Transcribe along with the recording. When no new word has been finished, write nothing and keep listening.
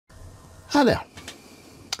Hi there,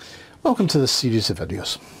 welcome to this series of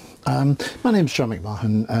videos. My name's John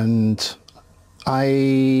McMahon, and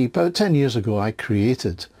about 10 years ago I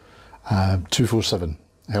created 247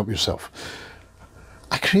 Help Yourself.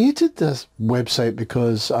 I created this website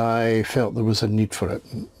because I felt there was a need for it.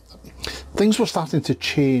 Things were starting to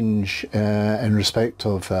change in respect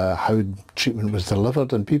of how treatment was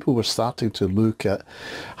delivered, and people were starting to look at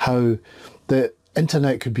how the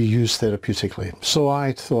internet could be used therapeutically. So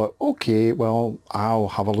I thought, okay, well, I'll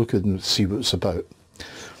have a look and see what it's about.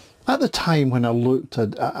 At the time when I looked,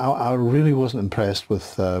 I really wasn't impressed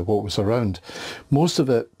with what was around. Most of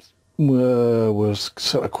it was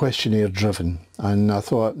sort of questionnaire driven, and I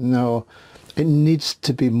thought, no, it needs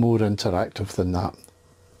to be more interactive than that.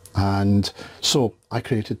 And so I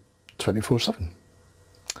created 24/7.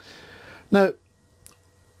 Now,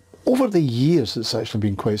 over the years it's actually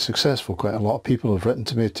been quite successful. Quite a lot of people have written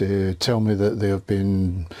to me to tell me that they have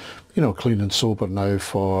been, clean and sober now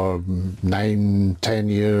for 9, 10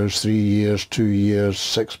 years, 3 years, 2 years,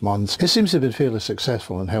 6 months. It seems to have been fairly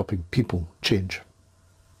successful in helping people change.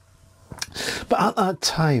 But at that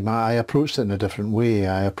time I approached it in a different way.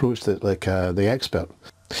 I approached it like the expert.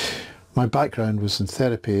 My background was in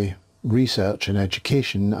therapy, research and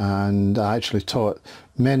education, and I actually taught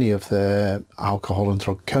many of the alcohol and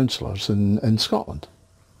drug counsellors in Scotland.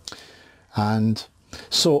 And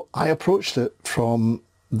so I approached it from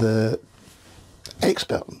the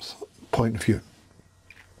expert's point of view.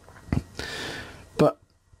 But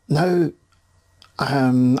now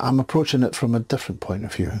I'm approaching it from a different point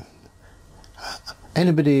of view.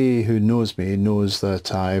 Anybody who knows me knows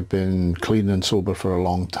that I've been clean and sober for a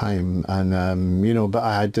long time, and but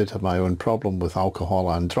I did have my own problem with alcohol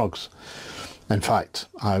and drugs. In fact,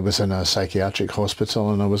 I was in a psychiatric hospital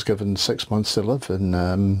and I was given 6 months to live in,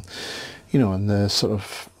 in the sort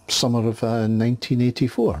of summer of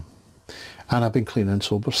 1984, and I've been clean and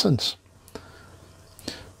sober since.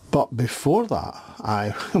 But before that,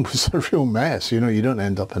 I was a real mess. You don't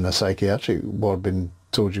end up in a psychiatric ward being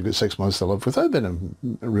told you've got 6 months to live without being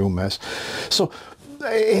a real mess. So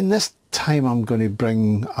in this time I'm going to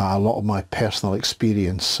bring a lot of my personal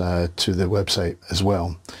experience to the website as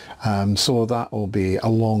well. So that will be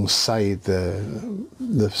alongside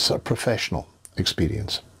the sort of professional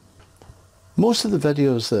experience. Most of the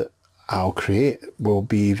videos that I'll create will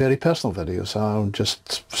be very personal videos. I'll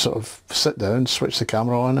just sort of sit down, switch the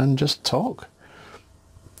camera on and just talk.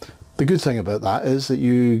 The good thing about that is that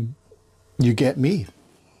you get me.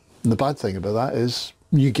 And the bad thing about that is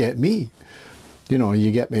you get me.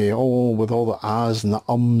 You get me all with all the ahs and the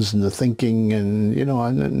ums and the thinking, and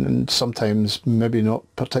and sometimes maybe not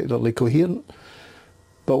particularly coherent.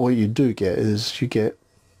 But what you do get is you get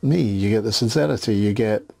me. You get the sincerity. You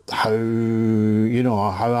get how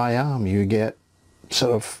how I am. You get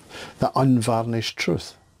sort of the unvarnished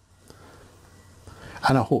truth.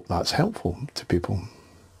 And I hope that's helpful to people.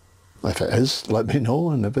 If it is, let me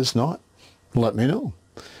know, and if it's not, let me know.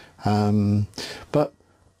 But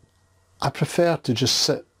I prefer to just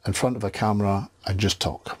sit in front of a camera and just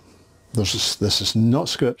talk. This is not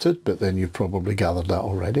scripted, but then you've probably gathered that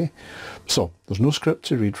already. So there's no script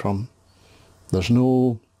to read from. There's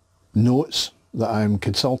no notes that I'm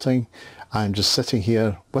consulting. I'm just sitting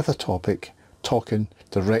here with a topic, talking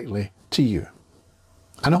directly to you.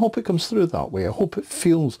 And I hope it comes through that way. I hope it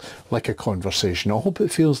feels like a conversation. I hope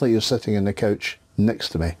it feels like you're sitting on the couch next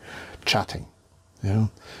to me, chatting.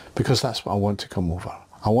 Because that's what I want to come over.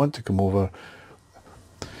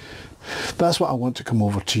 That's what I want to come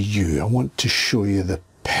over to you. I want to show you the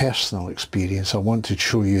personal experience. I want to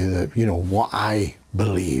show you that, what I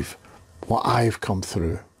believe, what I've come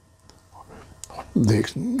through,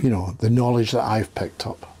 the knowledge that I've picked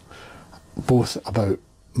up, both about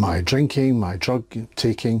my drinking, my drug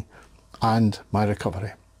taking, and my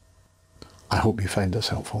recovery. I hope you find this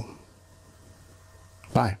helpful.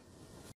 Bye.